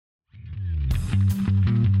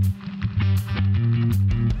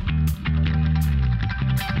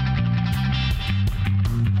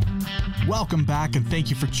Welcome back, and thank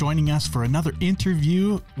you for joining us for another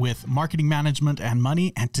interview with Marketing Management and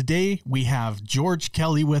Money. And today we have George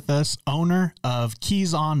Kelly with us, owner of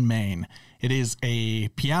Keys on Main. It is a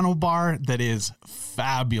piano bar that is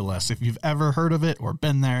fabulous. If you've ever heard of it or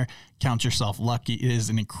been there, count yourself lucky. It is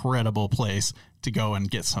an incredible place to go and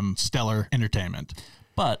get some stellar entertainment.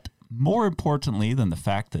 But more importantly than the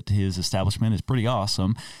fact that his establishment is pretty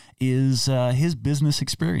awesome is his business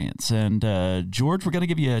experience. And George, we're going to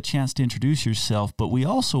give you a chance to introduce yourself, but we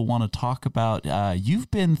also want to talk about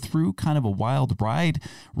you've been through kind of a wild ride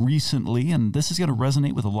recently, and this is going to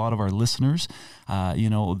resonate with a lot of our listeners.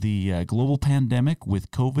 The global pandemic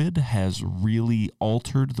with COVID has really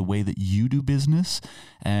altered the way that you do business,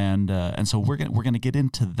 and so we're going to get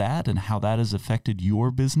into that and how that has affected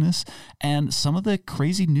your business and some of the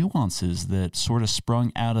crazy nuances that sort of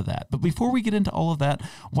sprung out of that. But before we get into all of that,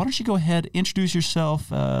 why don't you go ahead, introduce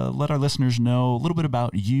yourself, let our listeners know a little bit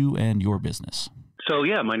about you and your business. So,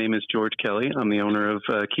 my name is George Kelly. I'm the owner of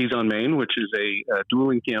Keys on Main, which is a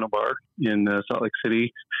dueling piano bar in Salt Lake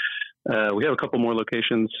City. We have a couple more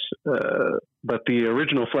locations, but the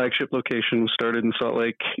original flagship location started in Salt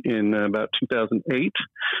Lake in about 2008.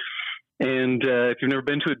 And if you've never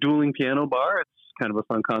been to a dueling piano bar, it's kind of a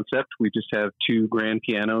fun concept. We just have two grand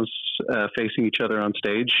pianos facing each other on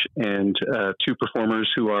stage, and two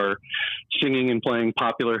performers who are singing and playing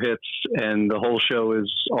popular hits, and the whole show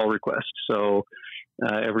is all request. So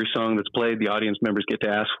every song that's played, the audience members get to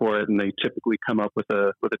ask for it, and they typically come up with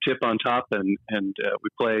a tip on top, and we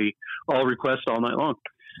play all requests all night long.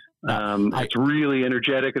 It's really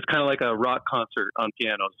energetic. It's kind of like a rock concert on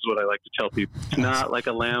pianos is what I like to tell people. It's not like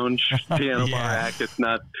a lounge piano bar act. It's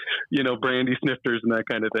not, brandy snifters and that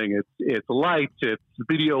kind of thing. It's lights, it's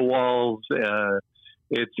video walls.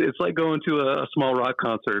 It's like going to a small rock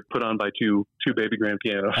concert put on by two baby grand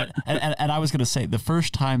pianos. And I was going to say, the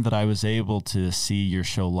first time that I was able to see your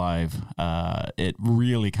show live, it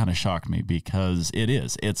really kind of shocked me because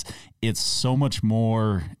it's so much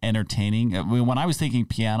more entertaining. I mean, when I was thinking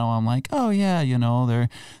piano, I'm like, oh yeah, they're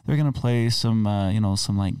going to play some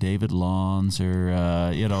some like David Lawns or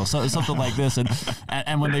something like this,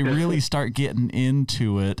 and when they really start getting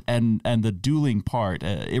into it and the dueling part,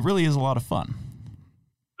 it really is a lot of fun.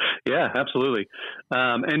 Yeah, absolutely.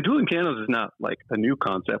 And dueling pianos is not like a new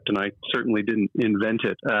concept, and I certainly didn't invent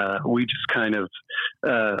it. We just kind of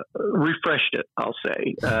refreshed it, I'll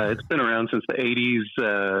say. It's been around since the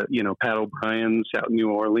 80s, Pat O'Brien's out in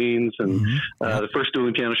New Orleans. And the first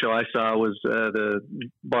dueling piano show I saw was the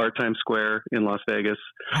bar at Times Square in Las Vegas.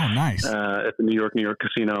 Oh, nice. At the New York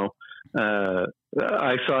Casino.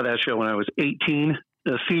 I saw that show when I was 18,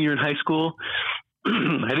 a senior in high school.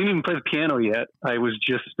 I didn't even play the piano yet. I was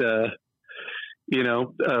just, a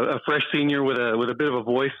fresh senior with a bit of a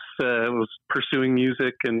voice. Was pursuing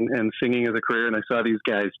music and singing as a career, and I saw these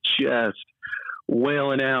guys just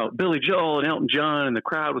wailing out Billy Joel and Elton John, and the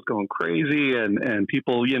crowd was going crazy, and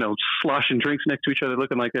people, sloshing drinks next to each other,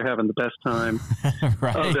 looking like they're having the best time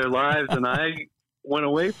of their lives. And I went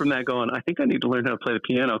away from that going, I think I need to learn how to play the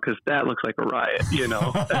piano because that looks like a riot,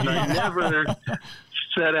 And I never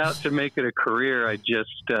set out to make it a career. I just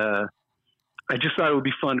thought it would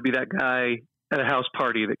be fun to be that guy at a house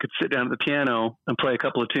party that could sit down at the piano and play a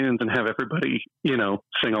couple of tunes and have everybody,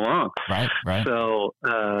 sing along. Right. So,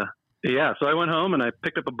 so I went home and I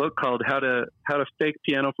picked up a book called How to Fake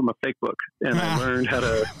Piano from a Fake Book. And I learned how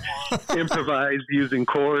to improvise using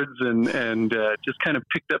chords and just kind of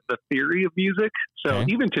picked up the theory of music. So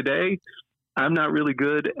even today, I'm not really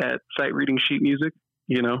good at sight reading sheet music.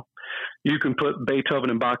 You can put Beethoven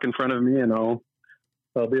and Bach in front of me and I'll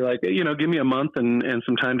be like, give me a month and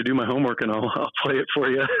some time to do my homework and I'll play it for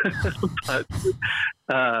you. But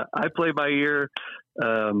I play by ear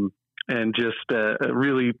and just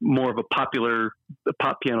really more of a pop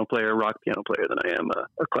piano player, rock piano player than I am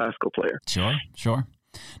a classical player. Sure.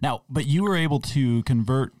 Now, but you were able to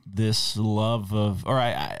convert this love of, or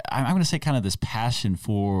I'm going to say kind of this passion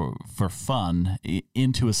for fun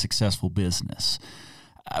into a successful business.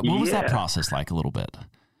 What was that process like a little bit?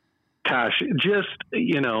 Gosh, just,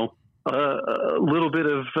 a little bit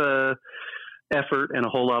of effort and a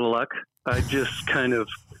whole lot of luck. I just kind of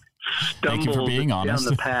stumbled down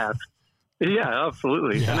the path. Yeah,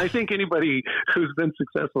 absolutely. Yeah. And I think anybody who's been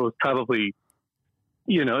successful is probably,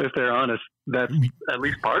 if they're honest, that's at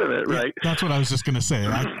least part of it, right? That's what I was just going to say.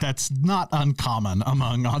 That's not uncommon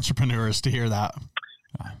among entrepreneurs to hear that.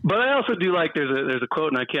 But I also do like there's a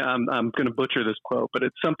quote, and I'm going to butcher this quote, but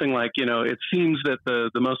it's something like, it seems that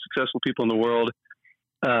the most successful people in the world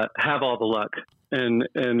have all the luck, and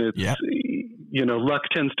it's luck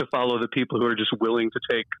tends to follow the people who are just willing to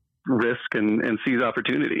take risk and seize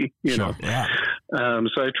opportunity, you know? Yeah.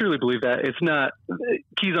 So I truly believe that it's not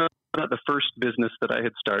Keys On, not the first business that I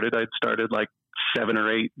had started. I'd started like 7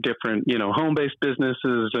 or 8 different, you know, home-based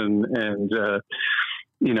businesses and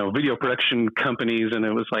video production companies. And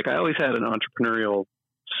it was like, I always had an entrepreneurial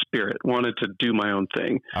spirit, wanted to do my own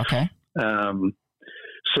thing. Okay.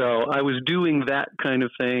 So I was doing that kind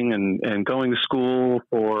of thing and going to school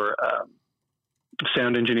for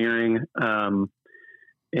sound engineering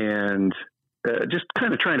and just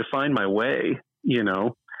kind of trying to find my way, you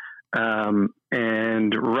know.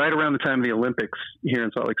 And right around the time of the Olympics here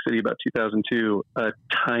in Salt Lake City, about 2002, a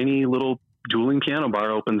tiny little dueling piano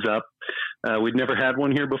bar opens up. We'd never had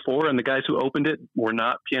one here before, and the guys who opened it were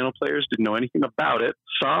not piano players, didn't know anything about it,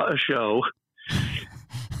 saw a show,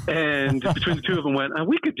 and between the two of them went,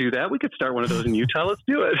 we could do that. We could start one of those in Utah. Let's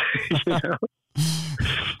do it. You know?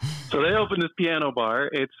 So they opened this piano bar.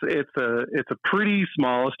 It's a pretty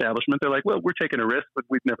small establishment. They're like, well, we're taking a risk, but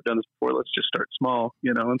we've never done this before. Let's just start small,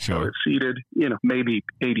 you know. And so it's seated, you know, maybe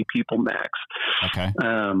 80 people max. Okay.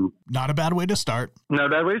 Not a bad way to start. Not a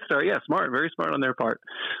bad way to start. Yeah, smart, very smart on their part.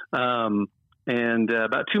 And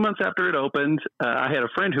about 2 months after it opened, I had a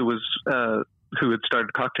friend who had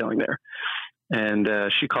started cocktailing there, and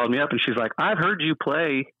she called me up and she's like, "I've heard you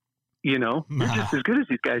play. You know, you're just as good as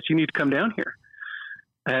these guys. You need to come down here."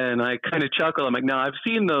 And I kind of chuckle. I'm like, "No, I've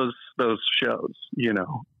seen those shows. You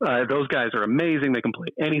know, those guys are amazing. They can play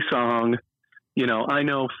any song. You know, I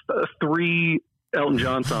know 3 Elton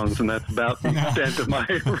John songs, and that's about the extent of my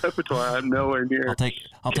repertoire. I'm nowhere near.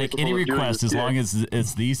 I'll take any request as long as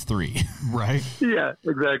it's these 3. Right. Yeah,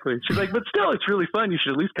 exactly. She's like, but still, it's really fun. You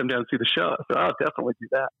should at least come down and see the show. So I'll definitely do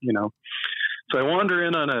that, you know. So I wander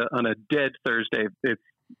in on a dead Thursday. It's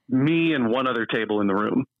me and one other table in the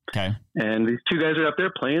room. Okay. And these 2 guys are up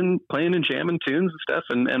there playing and jamming tunes and stuff.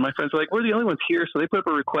 And my friends are like, we're the only ones here. So they put up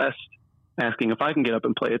a request asking if I can get up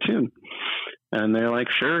and play a tune. And they're like,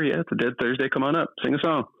 sure, yeah, it's a dead Thursday. Come on up, sing a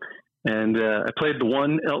song. And I played the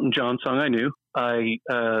one Elton John song I knew. I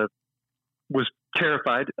was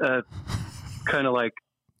terrified, kind of like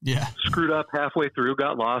screwed up halfway through,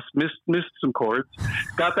 got lost, missed some chords,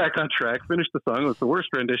 got back on track, finished the song. It was the worst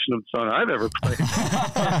rendition of the song I've ever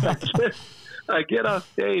played. I get off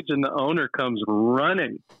stage and the owner comes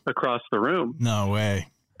running across the room. No way.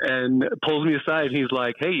 And pulls me aside. He's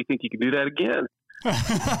like, hey, you think you can do that again?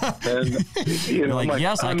 And, you know, like,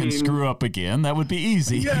 yes, I can screw up again. That would be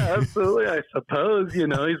easy. Yeah, absolutely. I suppose, you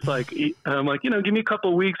know, he's like, I'm like, you know, give me a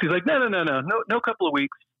couple of weeks. He's like, no couple of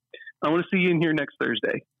weeks. I want to see you in here next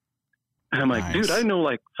Thursday. And I'm like, dude, I know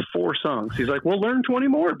like 4 songs. He's like, well, learn 20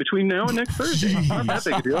 more between now and next Thursday. Not that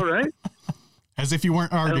big a deal, right? As if you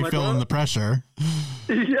weren't already feeling the pressure.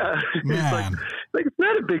 Yeah. Man. Like, it's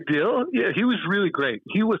not a big deal. Yeah, he was really great.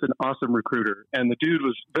 He was an awesome recruiter, and the dude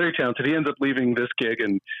was very talented. He ends up leaving this gig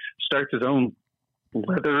and starts his own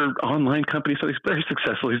leather online company. So he's very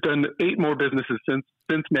successful. He's done 8 more businesses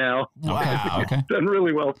since now. Wow. Okay. He's done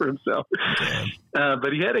really well for himself.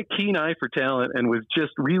 But he had a keen eye for talent and was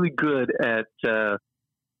just really good at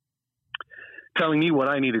telling me what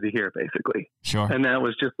I needed to hear, basically. Sure. And that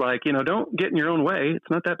was just like, you know, don't get in your own way. It's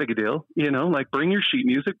not that big a deal. You know, like, bring your sheet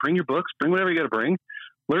music, bring your books, bring whatever you got to bring.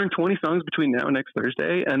 Learn 20 songs between now and next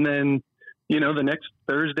Thursday. And then, you know, the next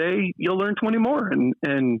Thursday, you'll learn 20 more. And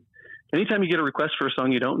anytime you get a request for a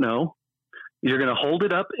song you don't know, you're going to hold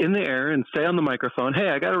it up in the air and say on the microphone, hey,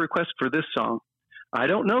 I got a request for this song. I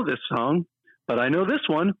don't know this song, but I know this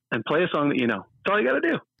one, and play a song that you know. That's all you got to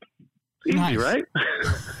do. Easy, nice. Right?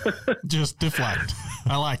 Just deflect.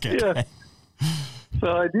 I like it. Yeah.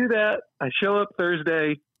 So I do that. I show up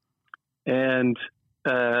Thursday, and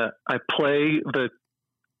I play the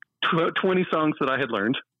 20 songs that I had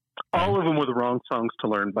learned. All of them were the wrong songs to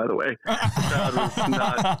learn, by the way. The crowd was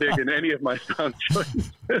not digging any of my song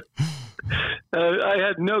choices. I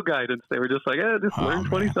had no guidance. They were just like, just learn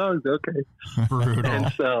 20 songs. Okay. Brutal.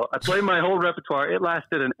 And so I played my whole repertoire. It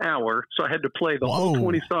lasted an hour, so I had to play the whole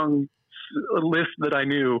 20 song list that I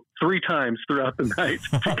knew 3 times throughout the night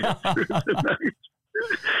to get through the night.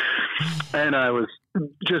 And I was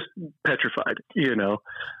just petrified, you know.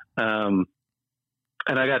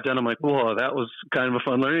 And I got done. I'm like, whoa, that was kind of a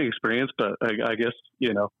fun learning experience, but I guess,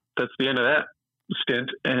 you know, that's the end of that stint.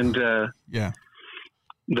 And the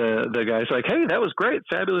guy's like, hey, that was great.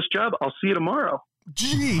 Fabulous job. I'll see you tomorrow.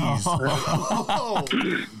 Jeez.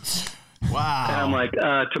 Wow. And I'm like,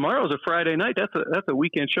 tomorrow's a Friday night. That's a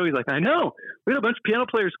weekend show. He's like, I know. We had a bunch of piano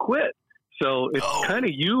players quit. So it's kind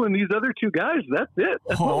of you and these other 2 guys. That's it.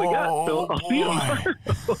 That's what we got. So I'll see you tomorrow.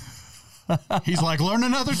 He's like, learn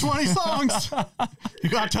another 20 songs. You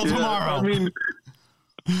got till tomorrow. I mean,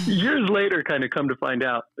 years later, kind of come to find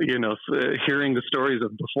out, hearing the stories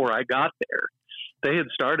of before I got there, they had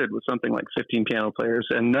started with something like 15 piano players,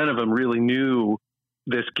 and none of them really knew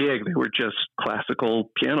this gig. They were just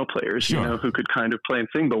classical piano players, Sure. who could kind of play and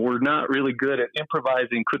sing, but were not really good at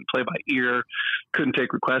improvising, couldn't play by ear, couldn't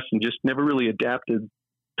take requests, and just never really adapted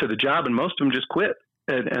to the job. And most of them just quit,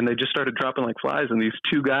 and they just started dropping like flies. And these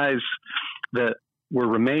two guys that were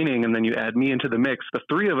remaining, and then you add me into the mix, the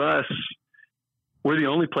three of us were the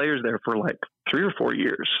only players there for like 3 or 4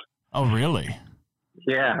 years. Oh, really?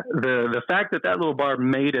 Yeah, the fact that little bar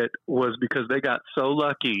made it was because they got so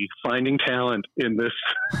lucky finding talent in this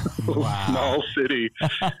small city,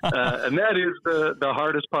 and that is the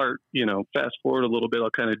hardest part. Fast forward a little bit, I'll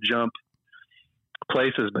kind of jump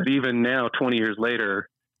places, but even now, 20 years later,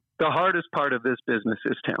 the hardest part of this business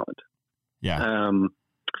is talent. Yeah.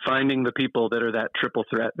 Finding the people that are that triple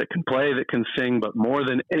threat, that can play, that can sing, but more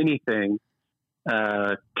than anything,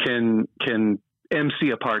 can MC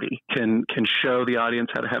a party, can show the audience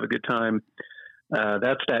how to have a good time.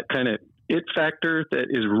 That's that kind of it factor that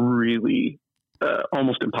is really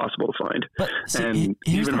almost impossible to find, and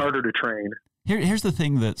even harder to train. Here's the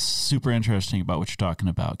thing that's super interesting about what you're talking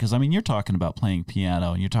about, because you're talking about playing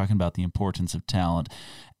piano and you're talking about the importance of talent,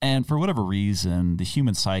 and for whatever reason, the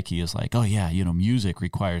human psyche is like, oh yeah, music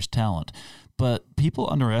requires talent, but people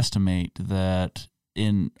underestimate that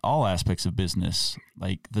in all aspects of business,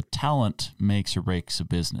 like the talent makes or breaks a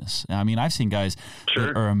business. I've seen guys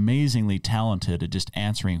that are amazingly talented at just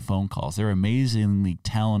answering phone calls. They're amazingly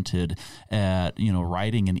talented at,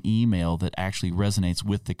 writing an email that actually resonates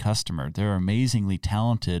with the customer. They're amazingly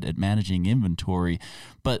talented at managing inventory,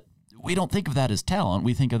 but we don't think of that as talent.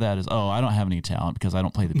 We think of that as, oh, I don't have any talent because I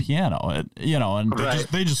don't play the piano, and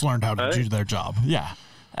they just learned how to do their job. Yeah.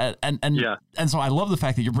 And so I love the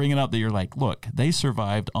fact that you're bringing up that you're like, look, they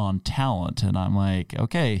survived on talent. And I'm like,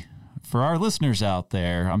 okay, for our listeners out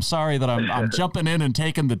there, I'm sorry that I'm jumping in and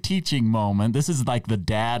taking the teaching moment. This is like the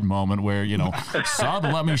dad moment where, son,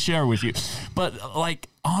 let me share with you. But like,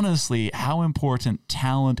 honestly, how important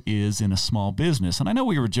talent is in a small business. And I know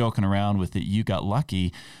we were joking around with it. You got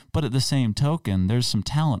lucky, but at the same token, there's some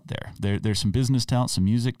talent there. There's some business talent, some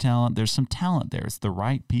music talent. There's some talent there. It's the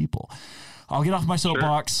right people. I'll get off my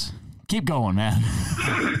soapbox. Sure. Keep going, man.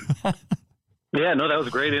 Yeah, no, that was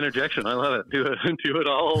a great interjection. I love it. Do it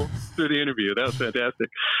all through the interview. That was fantastic.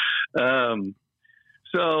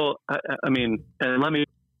 So, and let me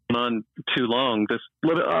on too long.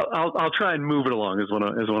 I'll try and move it along. Is what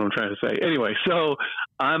I'm trying to say. Anyway, so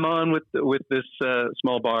I'm on with this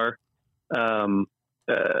small bar, and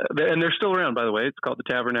they're still around, by the way. It's called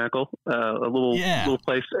the Tabernacle, a little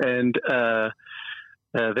place, and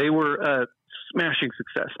they were smashing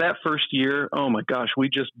success. That first year, oh my gosh, we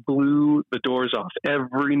just blew the doors off.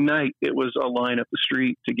 Every night it was a line up the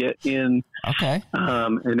street to get in. Okay.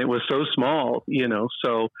 And it was so small,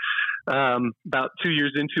 so about 2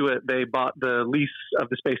 years into it, they bought the lease of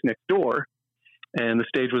the space next door, and the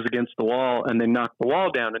stage was against the wall, and they knocked the wall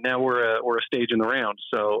down, and now we're a stage in the round.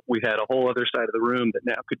 So we had a whole other side of the room that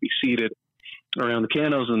now could be seated around the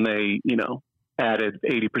pianos, and they, added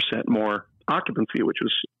 80% more occupancy, which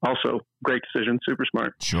was also a great decision, super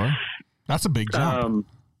smart. Sure. That's a big jump.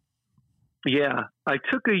 Yeah. I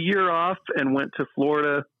took a year off and went to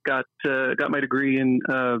Florida, got my degree in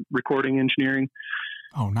recording engineering.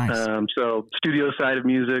 Oh, nice. So studio side of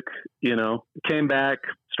music, came back,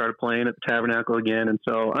 started playing at the Tabernacle again. And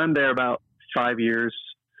so I'm there about 5 years.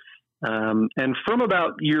 And from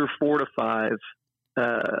about year 4 to 5,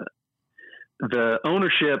 the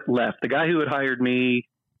ownership left. The guy who had hired me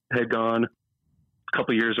had gone a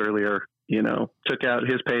couple years earlier, took out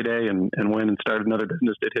his payday and went and started another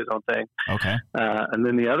business, did his own thing. Okay. And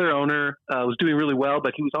then the other owner was doing really well,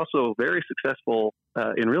 but he was also very successful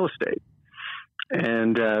in real estate.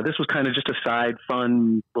 And this was kind of just a side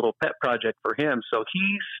fun little pet project for him. So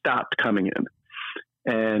he stopped coming in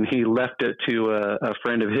and he left it to a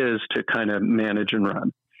friend of his to kind of manage and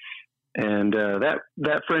run. And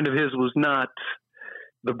that friend of his was not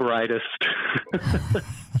the brightest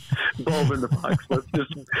bulb in the box. Let's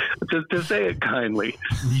just to say it kindly.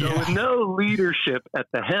 Yeah. So with no leadership at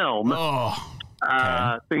the helm,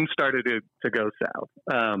 things started to go south.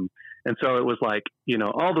 And so it was like,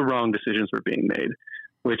 all the wrong decisions were being made,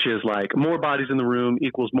 which is like more bodies in the room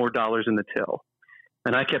equals more dollars in the till.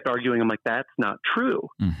 And I kept arguing. I'm like, that's not true.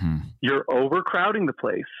 Mm-hmm. You're overcrowding the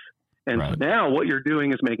place. And so now what you're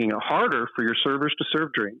doing is making it harder for your servers to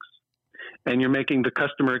serve drinks. And you're making the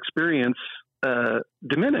customer experience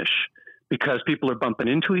diminish because people are bumping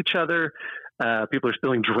into each other. People are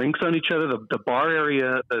spilling drinks on each other. The bar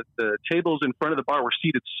area, the tables in front of the bar were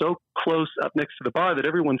seated so close up next to the bar that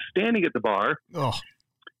everyone's standing at the bar,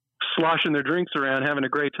 sloshing their drinks around, having a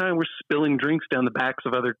great time. We're spilling drinks down the backs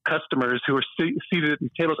of other customers who are seated at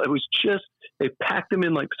these tables. It was just, they packed them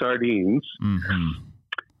in like sardines.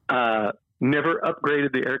 Never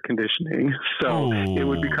upgraded the air conditioning, so it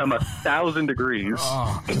would become 1,000 degrees.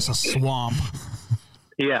 Oh, just a swamp.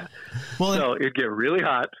 Yeah. Well, so it'd get really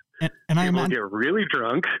hot. And I would get really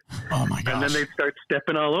drunk. Oh my gosh. And then they'd start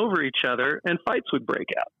stepping all over each other and fights would break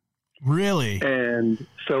out. Really? And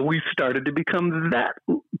so we started to become that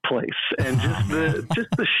place. And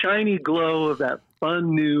just the shiny glow of that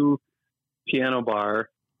fun new piano bar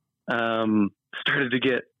started to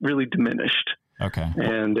get really diminished. Okay.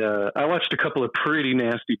 And I watched a couple of pretty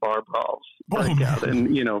nasty bar brawls break out.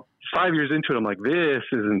 And, 5 years into it, I'm like, this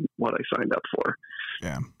isn't what I signed up for.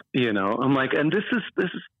 Yeah. I'm like, and this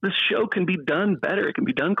show can be done better. It can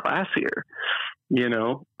be done classier,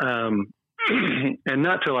 and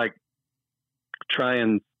not to like try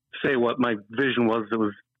and say what my vision was that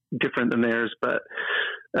was different than theirs, but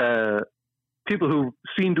people who've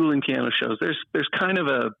seen dueling piano shows, there's kind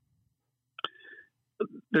of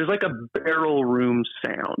there's like a barrel room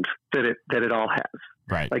sound that it all has.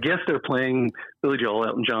 Right. I guess they're playing Billy Joel,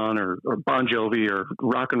 Elton John, or Bon Jovi, or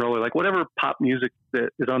rock and roll, or like whatever pop music that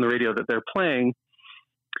is on the radio that they're playing.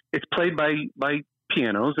 It's played by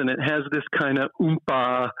pianos, and it has this kind of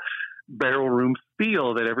oompa barrel room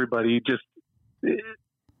feel that everybody just.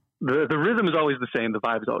 The rhythm is always the same, the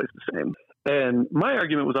vibe is always the same. And my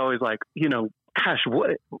argument was always like, gosh,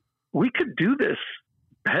 we could do this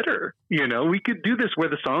better. We could do this where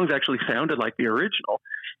the songs actually sounded like the original.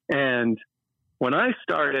 And when I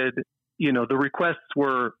started, the requests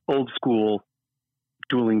were old school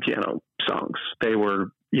dueling piano songs. They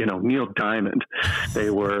were, Neil Diamond. They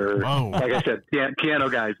were, like I said, piano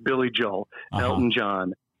guys, Billy Joel, Elton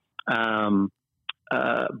John.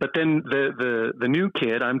 But then the new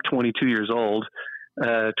kid, I'm 22 years old,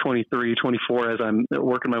 23, 24, as I'm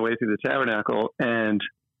working my way through the Tabernacle, and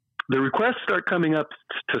the requests start coming up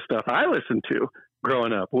to stuff I listened to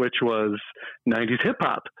growing up, which was 90s hip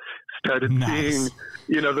hop. Started seeing,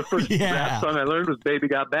 the first rap song I learned was Baby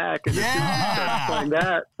Got Back. And started playing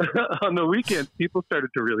that on the weekends. People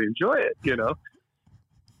started to really enjoy it,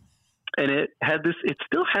 and it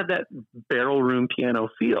still had that barrel room piano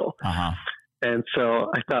feel. And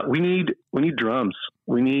so I thought we need drums.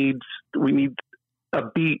 We need a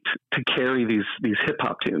beat to carry these hip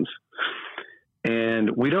hop tunes. And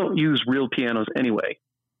we don't use real pianos anyway,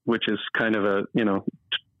 which is kind of a,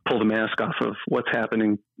 pull the mask off of what's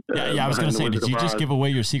happening. I was going to say, did you just give away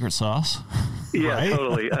your secret sauce? Yeah, right?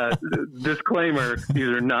 Totally. Disclaimer, these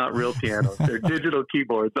are not real pianos. They're digital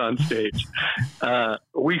keyboards on stage.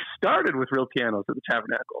 We started with real pianos at the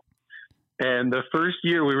Tabernacle. And the first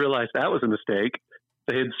year we realized that was a mistake.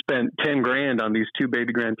 They had spent $10,000 on these two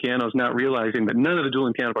baby grand pianos, not realizing that none of the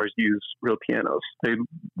dueling piano bars use real pianos. They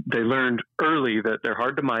learned early that they're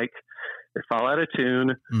hard to mic. They fall out of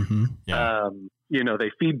tune. Mm-hmm. Yeah. They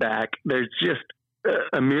feedback. There's just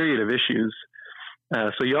a myriad of issues.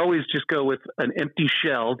 So you always just go with an empty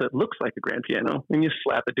shell that looks like a grand piano, and you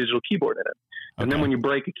slap a digital keyboard in it. And then when you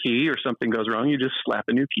break a key or something goes wrong, you just slap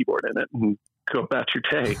a new keyboard in it and go about your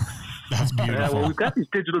day. That's beautiful. Well, we've got these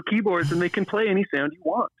digital keyboards, and they can play any sound you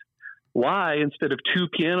want. Why, instead of two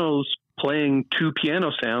pianos playing two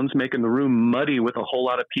piano sounds, making the room muddy with a whole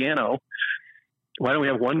lot of piano, why don't we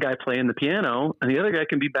have one guy playing the piano, and the other guy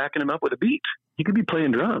can be backing him up with a beat? He could be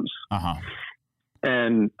playing drums.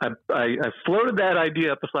 And I floated that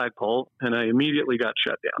idea up the flagpole, and I immediately got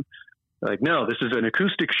shut down. Like, no, this is an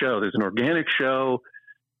acoustic show. There's an organic show.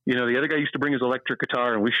 The other guy used to bring his electric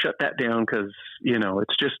guitar, and we shut that down because,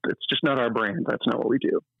 it's just not our brand. That's not what we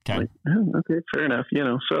do. Okay. Like, okay, fair enough.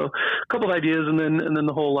 So a couple of ideas, and then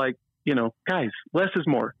the whole guys, less is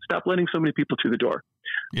more. Stop letting so many people through the door.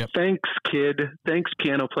 Yep. Thanks, kid. Thanks,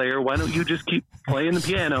 piano player. Why don't you just keep playing the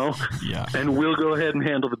piano? Yeah. And we'll go ahead and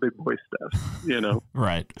handle the big boy stuff.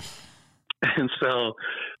 Right. And so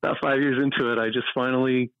about 5 years into it, I just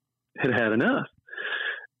finally had enough.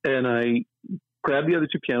 And I grabbed the other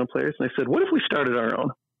two piano players and I said, what if we started our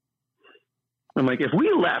own? I'm like, if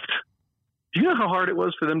we left, do you know how hard it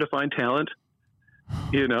was for them to find talent?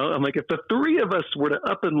 I'm like, if the three of us were to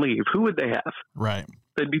up and leave, who would they have? Right.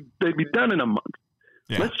 They'd be done in a month.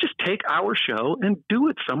 Yeah. Let's just take our show and do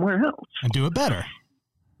it somewhere else. And do it better.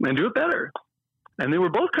 And they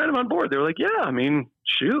wwere both kind of on board. They were like, yeah,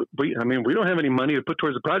 shoot. We don't have any money to put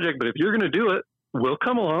towards the project, but if you're going to do it, we'll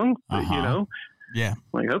come along, Yeah. I'm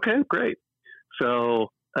like, okay, great.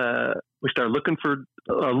 So We started looking for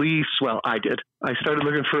a lease. Well, I did. I started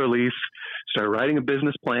looking for a lease, started writing a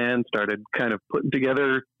business plan, started kind of putting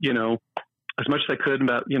together, as much as I could.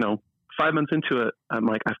 About, 5 months into it, I'm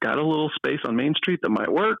like, I've got a little space on Main Street that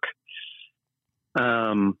might work.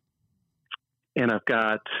 And I've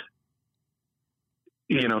got,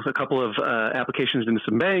 a couple of applications into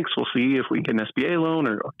some banks. We'll see if we can SBA loan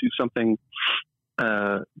or do something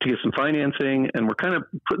to get some financing. And we're kind of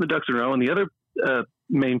putting the ducks in a row. And the other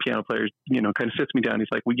main piano player, kind of sits me down. He's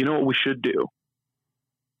like, well, you know what we should do?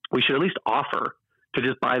 We should at least offer to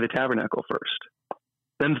just buy the Tabernacle first.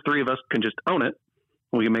 Then the three of us can just own it.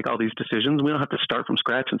 We can make all these decisions. We don't have to start from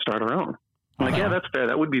scratch and start our own. I'm like, yeah, that's fair.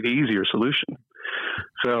 That would be the easier solution.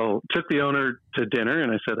 So took the owner to dinner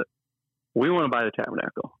and I said, we want to buy the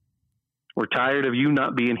Tabernacle. We're tired of you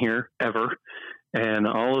not being here ever. And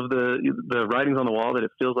all of the writings on the wall that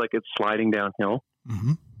it feels like it's sliding downhill.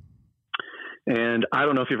 Mm-hmm. And I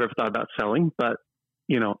don't know if you've ever thought about selling, but,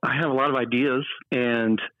 I have a lot of ideas.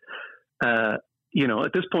 And, at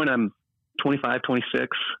this point I'm 25,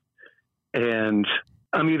 26, and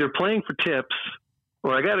I'm either playing for tips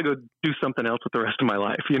or I got to go do something else with the rest of my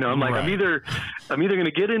life. I'm like, right. I'm either going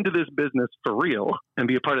to get into this business for real and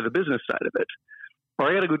be a part of the business side of it, or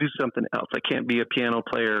I got to go do something else. I can't be a piano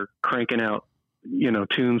player cranking out,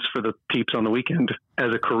 tunes for the peeps on the weekend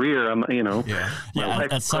as a career. I'm,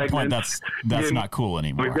 at some point that's not cool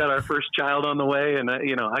anymore. We've got our first child on the way, and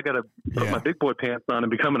I got to put my big boy pants on and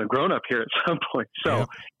becoming a grown up here at some point. So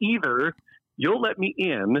either you'll let me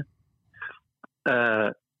in,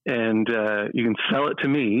 and you can sell it to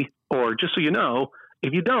me, or just so you know,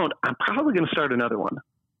 if you don't, I'm probably going to start another one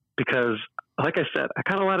because, like I said, I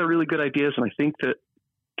got a lot of really good ideas, and I think that,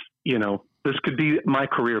 this could be my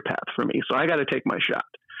career path for me. So I got to take my shot.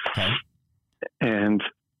 Okay. And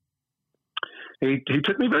he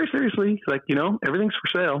took me very seriously. He's like, everything's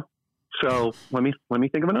for sale. So let me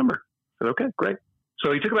think of a number. I said, okay, great.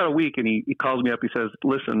 So he took about a week and he calls me up. He says,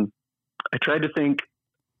 listen, I tried to think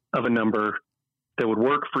of a number that would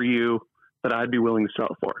work for you that I'd be willing to sell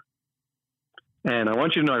it for. And I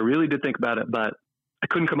want you to know, I really did think about it, but I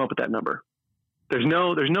couldn't come up with that number. There's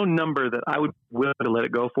no number that I would be willing to let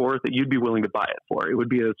it go for that you'd be willing to buy it for. It would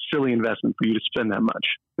be a silly investment for you to spend that much.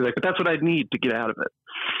 He's like, but that's what I'd need to get out of it.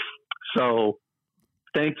 So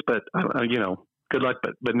thanks, but good luck,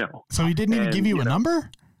 but no. So he didn't even give you a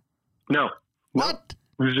number? No. What?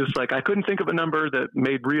 It was just like, I couldn't think of a number that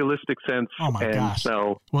made realistic sense. Oh my gosh.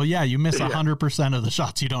 So, well, yeah, you miss 100% of the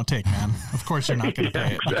shots you don't take, man. Of course you're not going to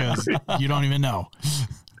pay it because you don't even know.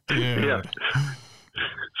 Dude. Yeah.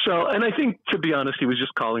 So, and I think, to be honest, he was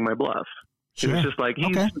just calling my bluff. Sure. It was just like,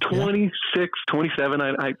 he's 26, 27.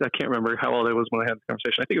 I can't remember how old I was when I had the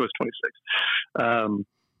conversation. I think it was 26.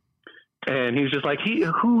 And he's just like,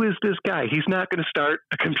 who is this guy? He's not going to start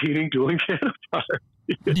a competing dueling piano player.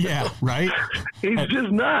 Yeah, right? He's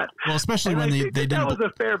just not. Well, especially when they didn't. That was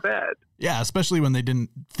a fair bet. Yeah, especially when they didn't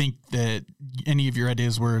think that any of your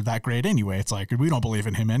ideas were that great anyway. It's like, we don't believe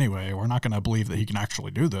in him anyway. We're not going to believe that he can actually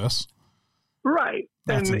do this. Right.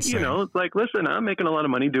 That's and, insane. It's like, listen, I'm making a lot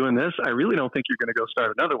of money doing this. I really don't think you're going to go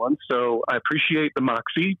start another one. So I appreciate the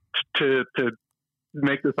moxie to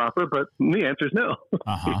make this offer, but the answer is no.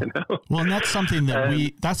 Uh-huh. Well, and that's something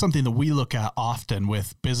that we look at often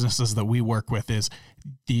with businesses that we work with is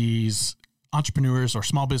these entrepreneurs or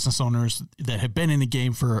small business owners that have been in the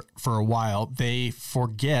game for a while. They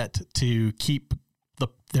forget to keep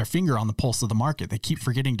their finger on the pulse of the market. They keep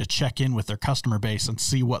forgetting to check in with their customer base and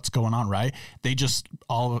see what's going on, right? They just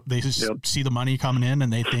see the money coming in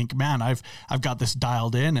and they think, man, I've got this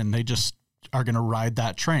dialed in, and they just are going to ride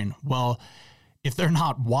that train. Well, if they're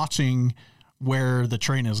not watching where the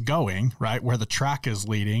train is going, right, where the track is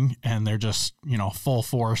leading, and they're just, full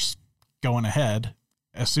force going ahead,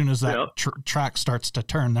 as soon as that track starts to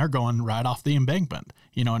turn, they're going right off the embankment.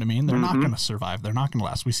 You know what I mean? They're not going to survive. They're not going to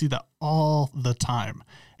last. We see that all the time.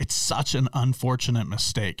 It's such an unfortunate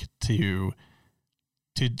mistake to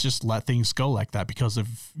just let things go like that because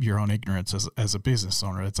of your own ignorance as a business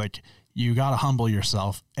owner. It's like, you got to humble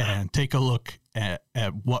yourself and take a look at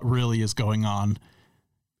what really is going on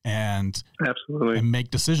and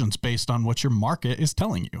make decisions based on what your market is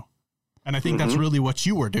telling you. And I think that's really what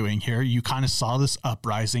you were doing here. You kind of saw this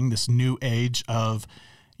uprising, this new age of,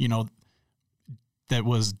 that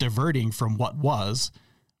was diverting from what was,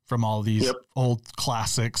 from all these old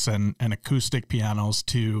classics and acoustic pianos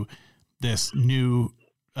to this new,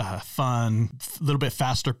 fun, little bit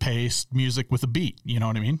faster paced music with a beat. You know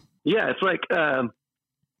what I mean? Yeah, it's like I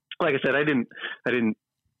said, I didn't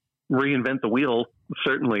reinvent the wheel,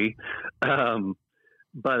 certainly.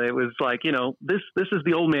 But it was like, this is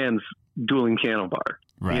the old man's dueling piano bar.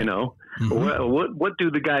 Right. You know, what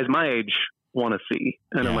do the guys my age want to see?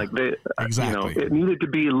 And I'm like, exactly. it needed to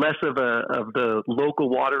be less of the local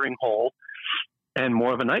watering hole and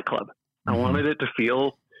more of a nightclub. I wanted it to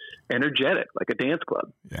feel energetic, like a dance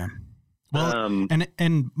club. Yeah. Well,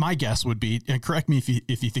 and my guess would be, and correct me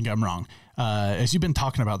if you think I'm wrong. As you've been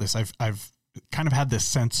talking about this, I've kind of had this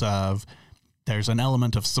sense of there's an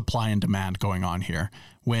element of supply and demand going on here.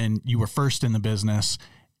 When you were first in the business,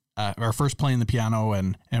 or first playing the piano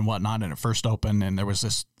and whatnot, and it first opened, and there was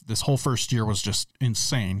this whole first year was just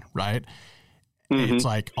insane, right? It's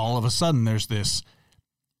like all of a sudden there's this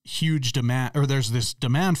huge demand, or there's this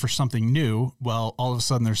demand for something new. Well, all of a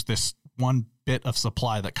sudden there's this one bit of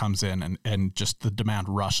supply that comes in, and just the demand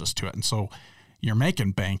rushes to it. And so you're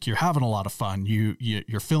making bank, you're having a lot of fun,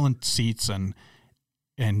 you're filling seats and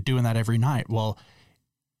doing that every night. Well,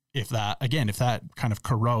 if that kind of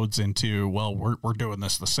corrodes into, well, we're doing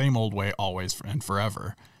this the same old way always and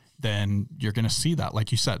forever, then you're going to see that,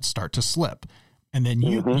 like you said, start to slip. And then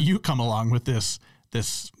you come along with this,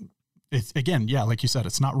 it's again, yeah, like you said,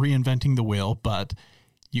 it's not reinventing the wheel, but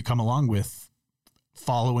you come along with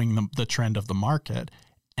following the trend of the market.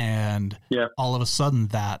 And all of a sudden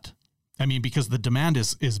because the demand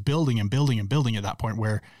is building and building and building at that point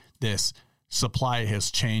where this supply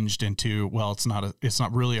has changed into, well, it's not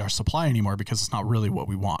really our supply anymore because it's not really what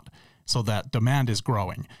we want. So that demand is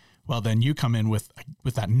growing. Well, then you come in with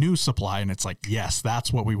that new supply and it's like, yes,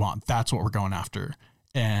 that's what we want. That's what we're going after.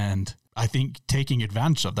 And I think taking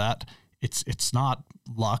advantage of that, it's not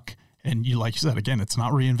luck. And like you said, again, it's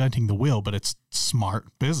not reinventing the wheel, but it's smart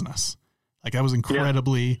business. Like that was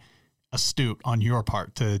incredibly astute on your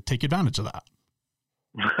part to take advantage of that.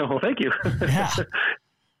 Well, thank you. Yeah.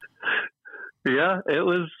 Yeah, it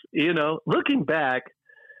was, looking back,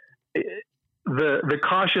 the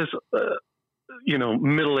cautious,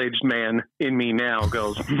 middle-aged man in me now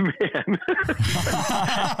goes, man,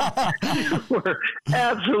 you were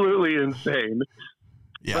absolutely insane.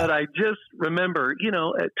 Yeah. But I just remember,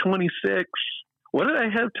 at 26, what did I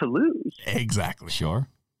have to lose? Exactly. Sure.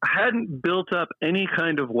 I hadn't built up any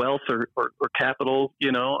kind of wealth or capital.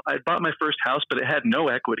 I bought my first house, but it had no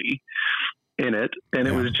equity in it. And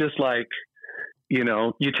it was just like,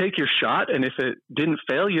 you take your shot, and if it didn't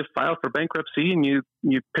fail, you file for bankruptcy and you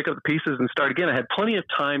pick up the pieces and start again. I had plenty of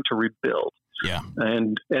time to rebuild. Yeah.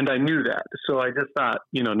 And I knew that. So I just thought,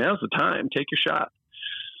 now's the time, take your shot.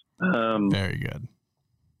 Very good.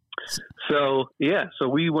 So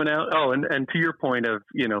we went out. Oh, and to your point of,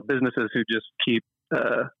 businesses who just keep,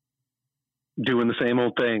 doing the same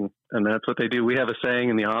old thing. And that's what they do. We have a saying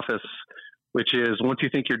in the office, which is, once you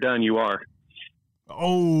think you're done, you are.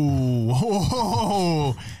 Oh,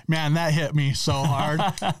 man, that hit me so hard.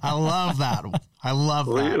 I love that.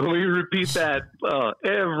 We repeat that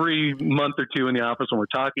every month or two in the office when we're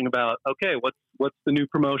talking about, okay, what's the new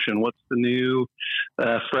promotion? What's the new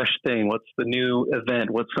fresh thing? What's the new event?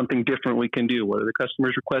 What's something different we can do? What are the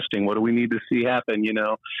customers requesting? What do we need to see happen?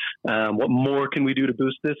 What more can we do to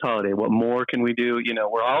boost this holiday? What more can we do?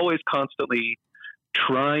 We're always constantly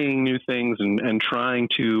trying new things and trying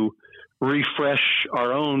to refresh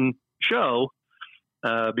our own show,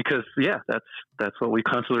 because that's what we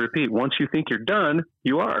constantly repeat. Once you think you're done,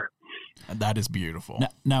 you are. That is beautiful.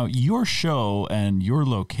 Now your show and your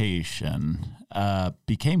location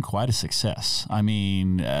became quite a success. I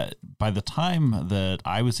mean, by the time that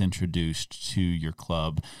I was introduced to your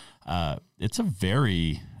club, it's a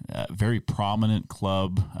very prominent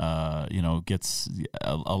club. Gets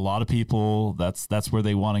a lot of people. That's where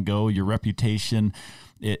they want to go. Your reputation,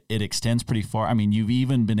 it extends pretty far. I mean, you've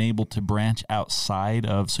even been able to branch outside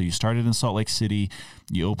of, so you started in Salt Lake City,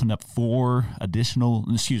 you opened up 3 additional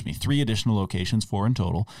locations, 4 in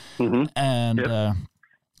total. Mm-hmm.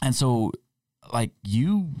 And so like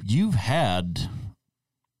you've had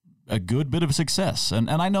a good bit of success. And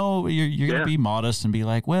I know you're going to be modest and be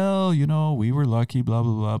like, well, we were lucky, blah,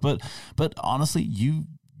 blah, blah. But honestly, you've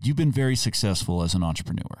been very successful as an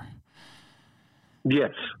entrepreneur.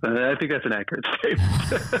 Yes, I think that's an accurate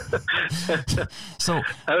statement. So,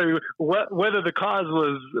 I mean, whether the cause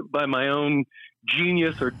was by my own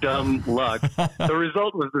genius or dumb luck, the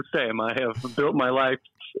result was the same. I have built my life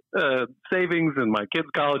savings and my kids'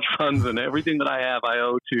 college funds, and everything that I have, I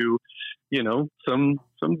owe to, some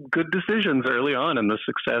good decisions early on, and the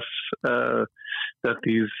success that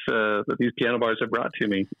these piano bars have brought to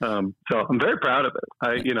me. So I'm very proud of it.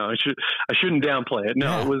 I shouldn't downplay it.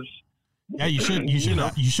 No, it was. Yeah, you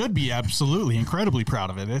should be absolutely incredibly proud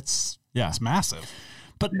of it. It's massive.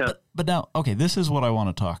 But now, okay, this is what I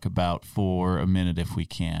want to talk about for a minute if we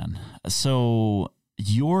can. So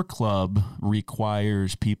your club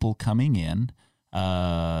requires people coming in.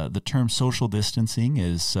 The term social distancing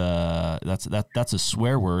is that's a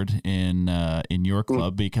swear word in your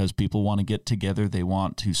club because people want to get together, they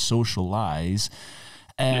want to socialize,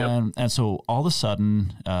 and so all of a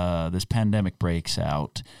sudden this pandemic breaks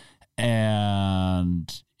out,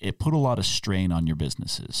 and it put a lot of strain on your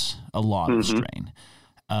businesses, a lot of strain.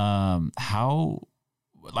 How?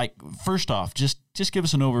 Like, first off, just give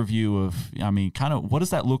us an overview of, I mean, kind of what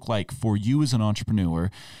does that look like for you as an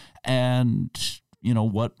entrepreneur, and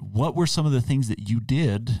what were some of the things that you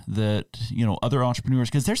did that other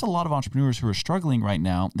entrepreneurs, because there's a lot of entrepreneurs who are struggling right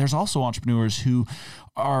now. There's also entrepreneurs who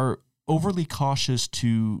are overly cautious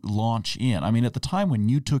to launch in. I mean, at the time when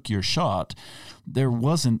you took your shot, there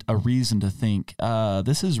wasn't a reason to think,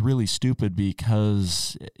 this is really stupid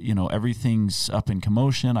because, everything's up in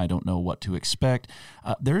commotion. I don't know what to expect.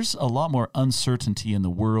 There's a lot more uncertainty in the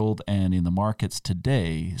world and in the markets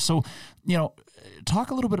today. So,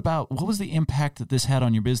 talk a little bit about what was the impact that this had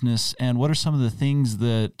on your business, and what are some of the things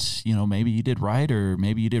that, maybe you did right or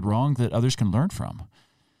maybe you did wrong that others can learn from?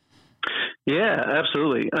 Yeah,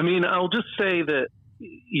 absolutely. I mean, I'll just say that,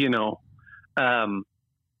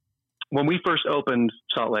 when we first opened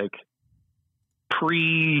Salt Lake,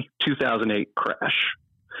 pre-2008 crash,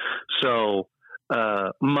 so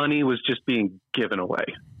money was just being given away.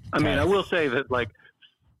 I mean, I will say that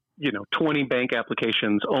 20 bank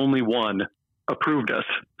applications, only one approved us.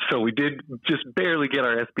 So we did just barely get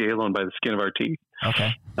our SBA loan by the skin of our teeth.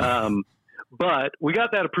 Okay. But we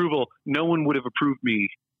got that approval. No one would have approved me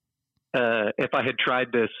if I had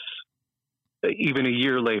tried this even a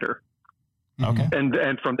year later. Okay.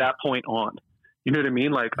 And from that point on, you know what I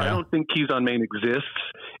mean? I don't think Keys on Main exists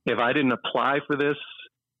if I didn't apply for this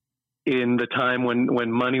in the time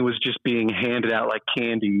when money was just being handed out like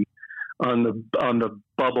candy on the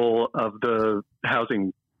bubble of the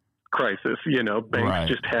housing crisis. Banks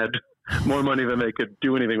just had more money than they could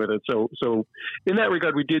do anything with it. So in that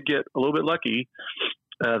regard, we did get a little bit lucky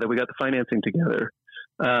that we got the financing together.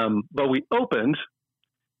 But we opened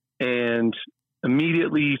and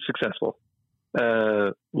immediately successful.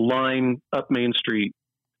 Line up Main Street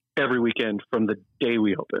every weekend from the day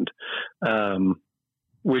we opened,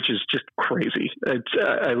 which is just crazy.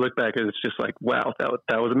 I look back and it's just like, wow,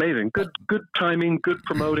 that was amazing. Good timing, good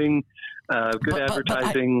promoting, good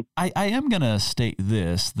advertising. I am going to state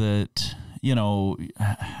this, that,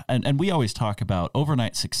 and we always talk about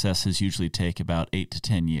overnight successes usually take about 8 to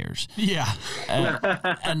 10 years. Yeah. And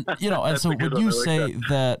so when you say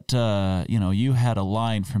that, you had a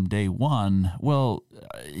line from day one, well,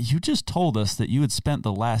 you just told us that you had spent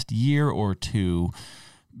the last year or two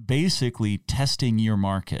basically testing your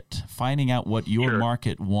market, finding out what your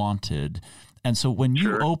market wanted. And so when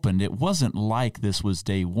you opened, it wasn't like this was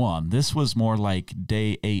day one. This was more like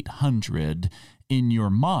day 800 in your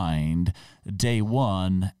mind, day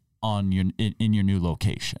one on in your new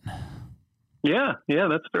location. Yeah,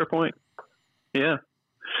 that's a fair point. Yeah.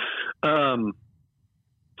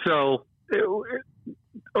 So it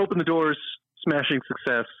opened the doors, smashing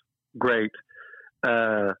success, great.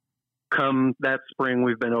 Come that spring,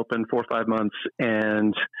 we've been open 4 or 5 months,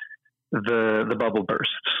 and the bubble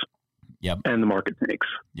bursts. Yep. And the market tanks.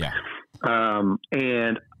 Yeah.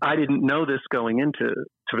 And I didn't know this going into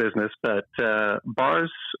business, but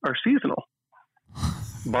bars are seasonal.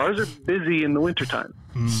 Bars are busy in the wintertime.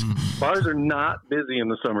 Bars are not busy in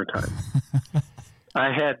the summertime.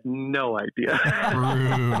 I had no idea.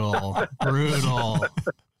 Brutal.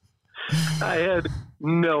 I had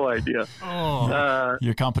no idea.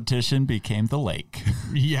 Your competition became the lake.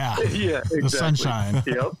 Yeah. Yeah, exactly. The sunshine.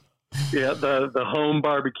 Yep. Yeah, the home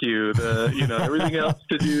barbecue, everything else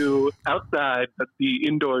to do outside, but the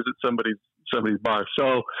indoors at somebody's bar.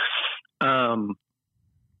 So,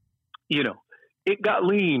 it got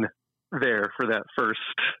lean there for that first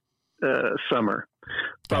summer.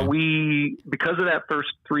 But because of that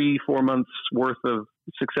first 3-4 months worth of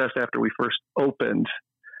success after we first opened,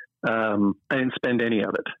 I didn't spend any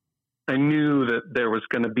of it. I knew that there was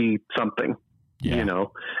going to be something,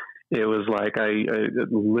 It was like I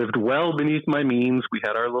lived well beneath my means. We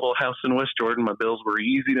had our little house in West Jordan. My bills were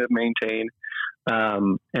easy to maintain.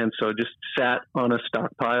 And so just sat on a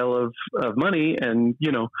stockpile of money and,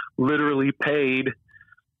 literally paid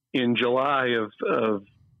in July of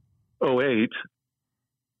 2008,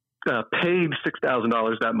 paid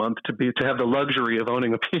 $6,000 that month to have the luxury of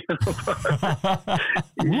owning a piano bar.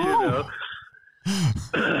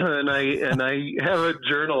 And I have a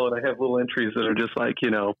journal and I have little entries that are just like,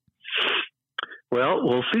 well,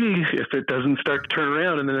 we'll see if it doesn't start to turn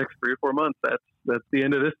around in the next 3 or 4 months. That's the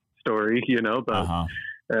end of this story, But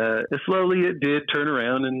Slowly it did turn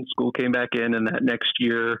around, and school came back in. And that next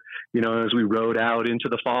year, as we rode out into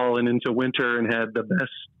the fall and into winter, and had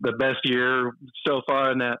the best year so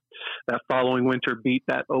far, and that following winter beat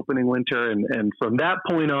that opening winter, and from that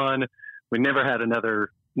point on, we never had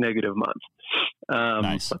another negative month.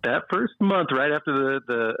 Nice. But that first month, right after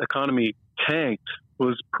the economy tanked,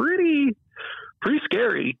 was pretty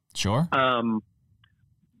scary. Sure.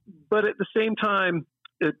 But at the same time,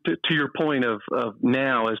 to your point of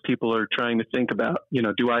now, as people are trying to think about,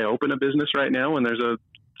 do I open a business right now when there's a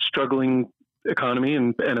struggling economy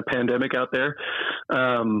and a pandemic out there?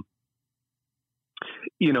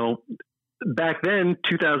 Back then,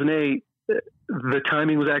 2008, the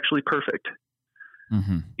timing was actually perfect.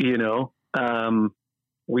 Mm-hmm.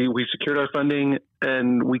 We secured our funding,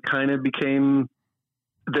 and we kind of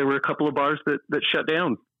there were a couple of bars that shut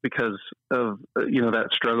down because of, that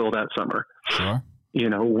struggle that summer. Sure.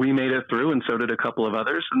 We made it through, and so did a couple of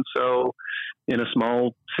others. And so in a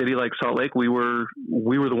small city like Salt Lake, we were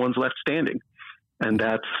the ones left standing. And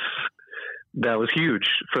that was huge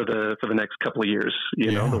for the next couple of years.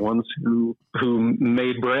 The ones who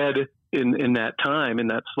made bread in that time, in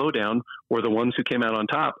that slowdown, were the ones who came out on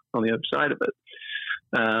top on the other side of it.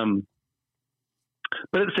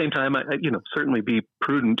 But at the same time, certainly be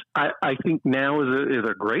prudent. I think now is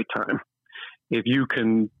a great time. If you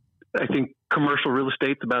can, I think commercial real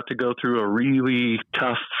estate's about to go through a really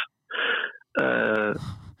tough time.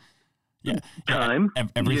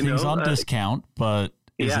 Everything's on discount, but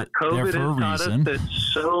is it COVID there for a has reason? taught us that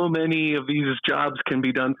so many of these jobs can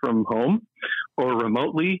be done from home or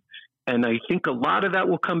remotely. And I think a lot of that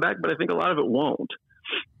will come back, but I think a lot of it won't.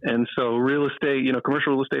 And so real estate,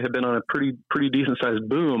 commercial real estate had been on a pretty decent sized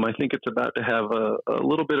boom. I think it's about to have a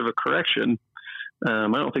little bit of a correction. I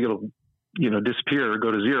don't think it'll, disappear or go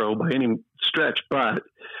to zero by any stretch, but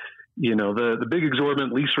the big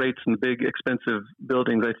exorbitant lease rates and the big expensive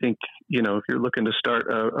buildings, I think, if you're looking to start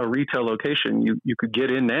a retail location, you could get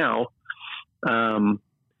in now. And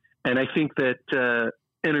I think that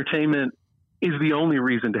entertainment is the only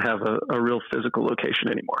reason to have a real physical location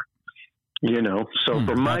anymore. So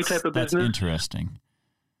for my type of business, that's interesting.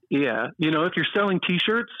 Yeah. If you're selling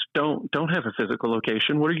T-shirts, don't have a physical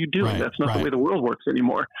location. What are you doing? Right, That's not the way the world works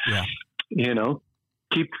anymore. Yeah.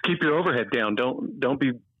 Keep your overhead down. Don't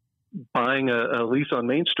be buying a lease on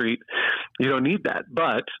Main Street. You don't need that.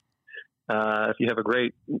 But if you have a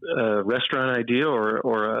great restaurant idea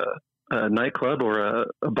or a nightclub or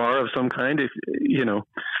a bar of some kind, if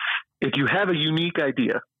you have a unique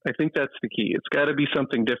idea, I think that's the key. It's got to be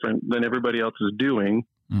something different than everybody else is doing,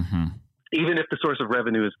 mm-hmm. even if the source of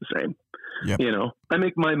revenue is the same. Yep. I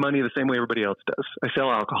make my money the same way everybody else does. I sell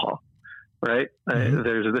alcohol, right? Mm-hmm.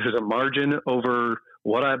 There's a margin over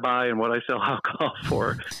what I buy and what I sell alcohol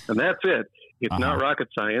for, and that's it. It's not rocket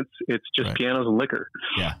science. It's just pianos and liquor.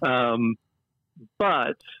 Yeah.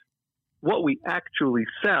 But what we actually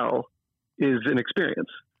sell is an experience.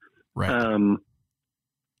 Right.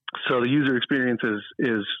 So the user experience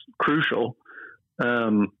is crucial.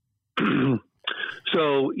 So,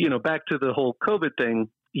 back to the whole COVID thing.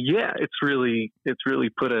 Yeah, it's really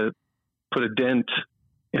put a dent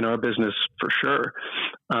in our business for sure.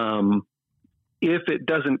 If it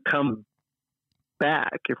doesn't come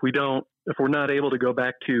back, if we're not able to go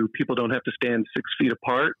back to people don't have to stand 6 feet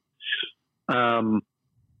apart, can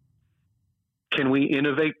we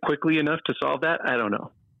innovate quickly enough to solve that? I don't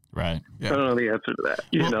know. Right. Yeah. I don't know the answer to that.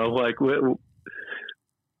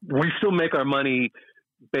 We still make our money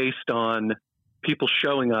based on people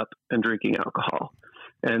showing up and drinking alcohol.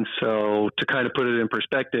 And so to kind of put it in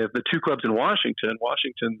perspective, the two clubs in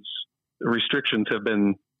Washington's restrictions have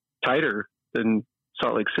been tighter than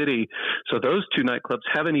Salt Lake City. So those two nightclubs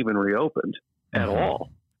haven't even reopened at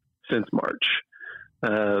all since March.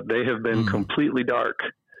 They have been completely dark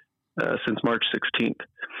since March 16th.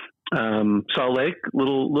 Salt Lake,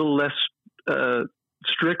 little less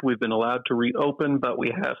strict. We've been allowed to reopen, but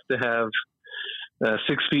we have to have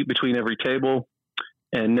 6 feet between every table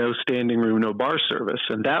and no standing room, no bar service.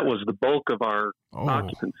 And that was the bulk of our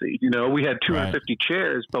occupancy. We had 250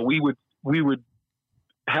 chairs, but we would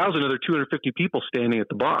house another 250 people standing at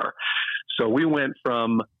the bar. So we went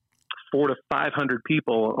from 400 to 500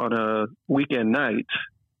 people on a weekend night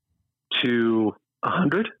to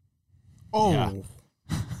 100. Oh,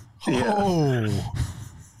 yeah. Oh,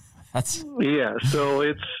 that's So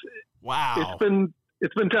it's wow.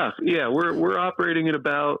 It's been tough. Yeah, we're operating at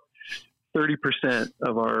about 30%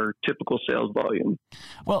 of our typical sales volume.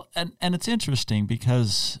 Well, and it's interesting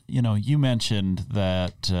because you mentioned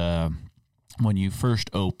that when you first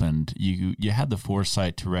opened, you had the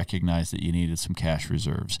foresight to recognize that you needed some cash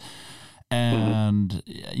reserves. And,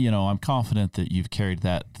 I'm confident that you've carried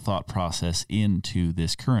that thought process into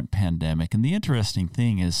this current pandemic. And the interesting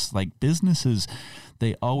thing is, like, businesses,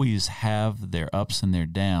 they always have their ups and their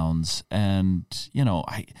downs. And,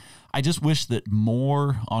 I just wish that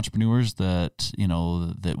more entrepreneurs that,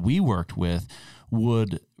 that we worked with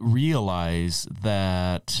would realize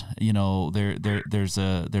that, there's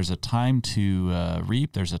a time to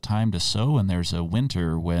reap, there's a time to sow, and there's a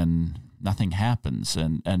winter when nothing happens.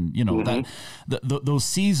 And that those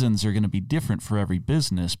seasons are going to be different for every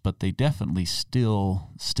business, but they definitely still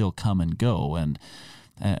come and go. And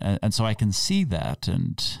so I can see that.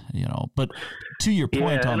 And, but to your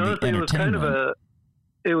point on the entertainment,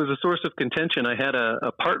 it was a source of contention. I had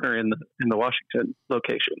a partner in the Washington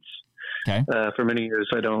locations. Okay. For many years,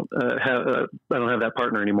 I don't have that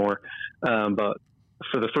partner anymore. But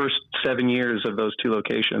for the first 7 years of those 2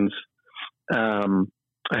 locations,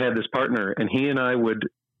 I had this partner, and he and I would.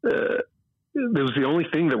 It was the only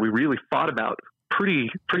thing that we really fought about pretty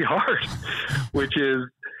hard, which is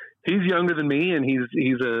he's younger than me, and he's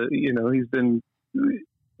been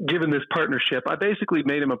given this partnership. I basically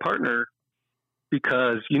made him a partner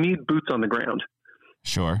because you need boots on the ground.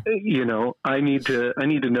 Sure. I need to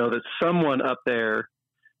know that someone up there,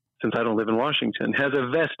 since I don't live in Washington, has a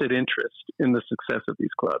vested interest in the success of these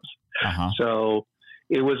clubs. Uh-huh. So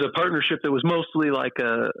it was a partnership that was mostly like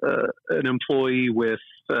an employee with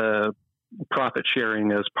profit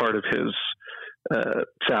sharing as part of his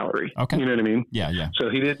salary. Okay. You know what I mean? Yeah. So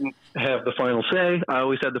he didn't have the final say. I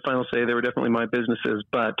always had the final say. They were definitely my businesses,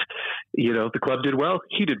 but the club did well.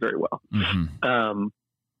 He did very well. Mm-hmm.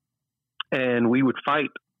 And we would fight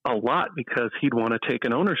a lot because he'd want to take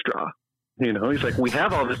an owner's draw. He's like, we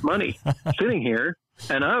have all this money sitting here,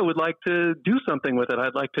 and I would like to do something with it.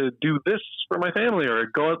 I'd like to do this for my family, or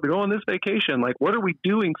go on this vacation. Like, what are we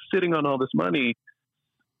doing sitting on all this money?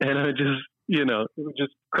 And I just, it would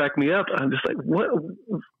just crack me up. I'm just like,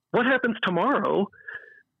 what happens tomorrow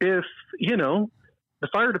if, the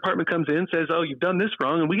fire department comes in, says, oh, you've done this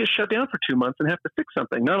wrong, and we get shut down for 2 months and have to fix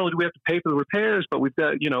something. Not only do we have to pay for the repairs, but we've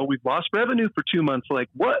got, we've lost revenue for 2 months. Like,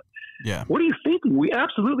 what? Yeah. What are you thinking? We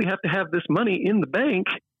absolutely have to have this money in the bank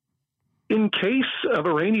in case of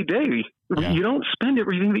a rainy day. Yeah. You don't spend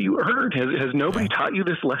everything that you earned. Has nobody taught you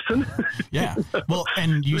this lesson? Yeah. Well,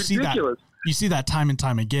 and you Ridiculous. see that time and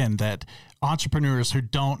time again, that entrepreneurs who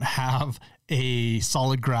don't have a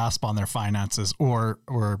solid grasp on their finances or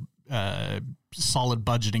solid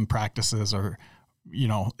budgeting practices, or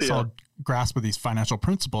solid grasp of these financial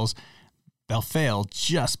principles, they'll fail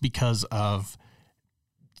just because of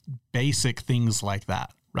basic things like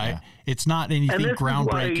that, right? Yeah. It's not anything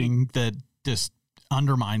groundbreaking that just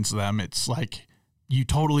undermines them. It's like you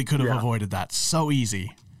totally could have avoided that so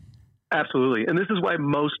easy. Absolutely. And this is why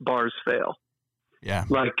most bars fail. Yeah.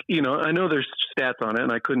 Like, I know there's stats on it,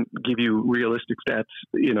 and I couldn't give you realistic stats.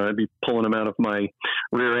 I'd be pulling them out of my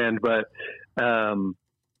rear end, but,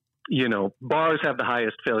 bars have the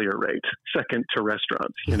highest failure rate, second to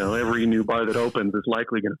restaurants. Every new bar that opens is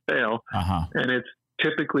likely going to fail. Uh-huh. And it's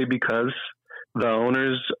typically because the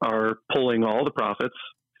owners are pulling all the profits.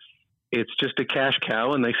 It's just a cash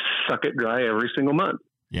cow, and they suck it dry every single month.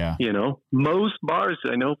 Yeah. Most bars,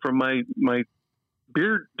 I know from my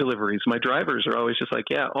beer deliveries, my drivers are always just like,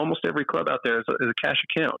 yeah, almost every club out there is a cash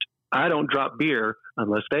account. I don't drop beer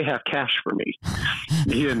unless they have cash for me,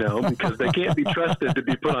 because they can't be trusted to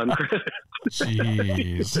be put on credit.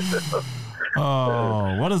 Jeez.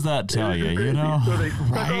 Oh, what does that tell you? So they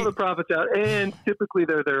suck all the profits out, and typically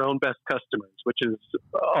they're their own best customers, which is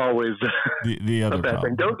always the other a bad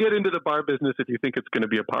thing. Don't get into the bar business if you think it's going to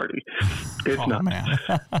be a party. It's not. Man.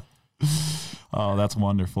 Oh, that's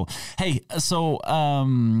wonderful. Hey, so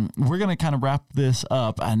we're gonna kind of wrap this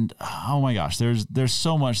up, and oh my gosh, there's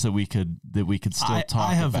so much that we could still talk about.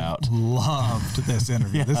 I have loved this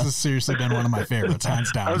interview. Yeah. This has seriously been one of my favorites,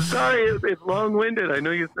 hands down. I'm sorry, it's long-winded. I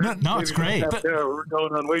know you said no, it's great. We're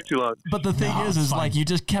going on way too long. But the thing is like you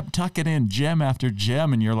just kept tucking in gem after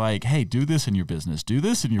gem, and you're like, hey, do this in your business, do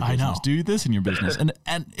this in your business, do this in your business, and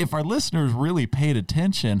if our listeners really paid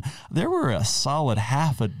attention, there were a solid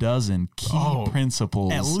half a dozen key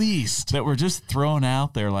principles at least that were just thrown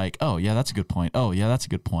out there, like, oh yeah, that's a good point, oh yeah, that's a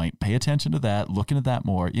good point, pay attention to that, look into that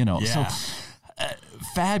more, so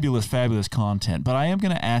fabulous content. But I am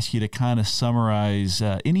going to ask you to kind of summarize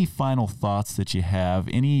any final thoughts that you have,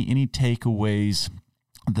 any takeaways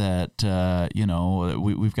that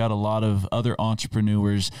we've got a lot of other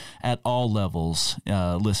entrepreneurs at all levels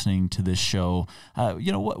listening to this show.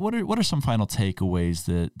 What are some final takeaways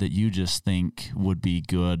that you just think would be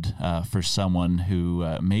good for someone who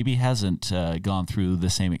maybe hasn't gone through the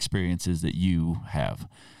same experiences that you have?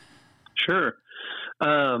 Sure.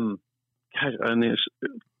 Gosh, I mean, there's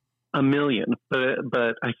a million,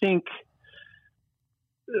 but I think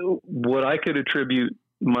what I could attribute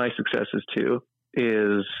my successes to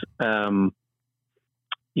is,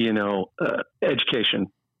 education.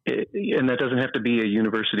 And that doesn't have to be a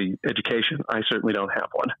university education. I certainly don't have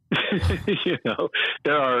one.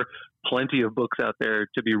 There are plenty of books out there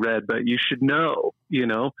to be read, but you should know the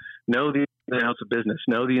ins and outs of business,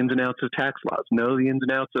 know the ins and outs of tax laws, know the ins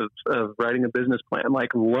and outs of writing a business plan.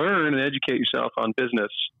 Like, learn and educate yourself on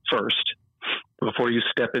business first before you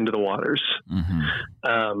step into the waters.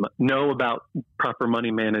 Mm-hmm. Know about proper money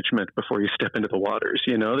management before you step into the waters.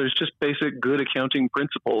 There's just basic good accounting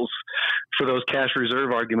principles for those cash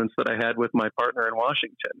reserve arguments that I had with my partner in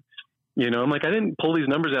Washington. I'm like, I didn't pull these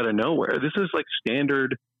numbers out of nowhere. This is like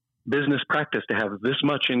standard business practice to have this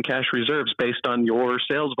much in cash reserves based on your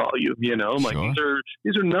sales volume. I'm like,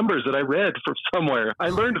 these are numbers that I read from somewhere. I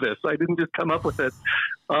learned this. I didn't just come up with it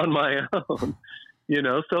on my own.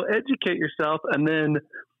 So educate yourself, and then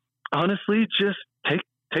honestly, just take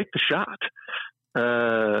the shot.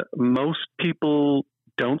 Most people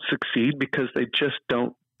don't succeed because they just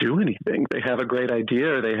don't do anything. They have a great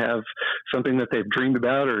idea, or they have something that they've dreamed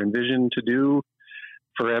about or envisioned to do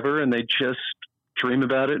forever, and they just dream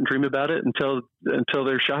about it until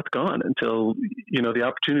their shot's gone, until the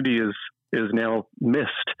opportunity is now missed.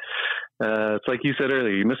 It's like you said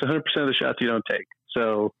earlier, you miss 100% of the shots you don't take.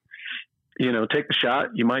 So take the shot.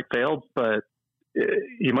 You might fail, but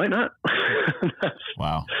you might not.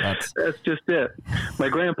 Wow. That's just it. My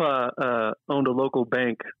grandpa owned a local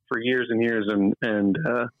bank for years and years, and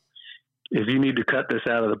if you need to cut this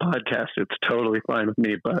out of the podcast, it's totally fine with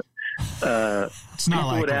me. But it's not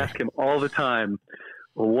people would ask him all the time,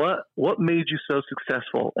 what made you so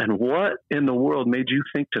successful, and what in the world made you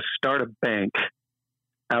think to start a bank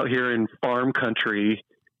out here in farm country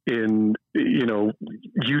in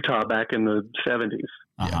Utah back in the 70s?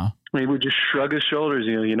 Uh-huh. He would just shrug his shoulders.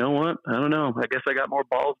 You know what? I don't know. I guess I got more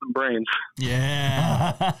balls than brains.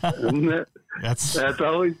 Yeah. That's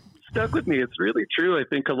always stuck with me. It's really true. I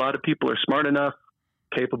think a lot of people are smart enough,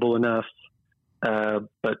 capable enough,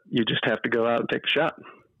 but you just have to go out and take a shot.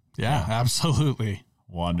 Yeah, absolutely.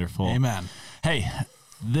 Wonderful. Amen. Hey,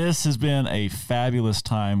 this has been a fabulous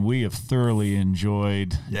time. We have thoroughly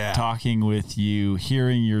enjoyed talking with you,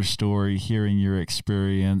 hearing your story, hearing your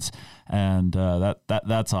experience, and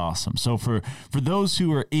that's awesome. So for those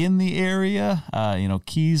who are in the area,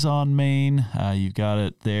 Keys on Main, you've got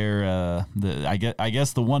it there. I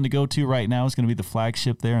guess the one to go to right now is going to be the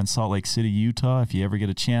flagship there in Salt Lake City, Utah. If you ever get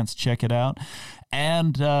a chance, check it out.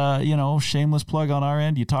 And, shameless plug on our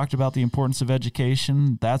end, you talked about the importance of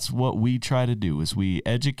education. That's what we try to do, is we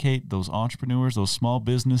educate those entrepreneurs, those small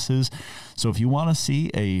businesses. So if you want to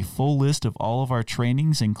see a full list of all of our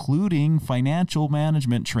trainings, including financial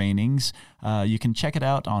management trainings, you can check it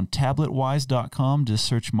out on tabletwise.com. Just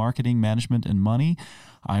search Marketing, Management, and Money.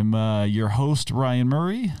 I'm your host, Ryan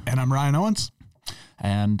Murray. And I'm Ryan Owens.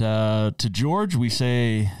 And to George, we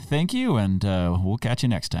say thank you, and we'll catch you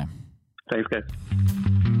next time. Thanks, guys.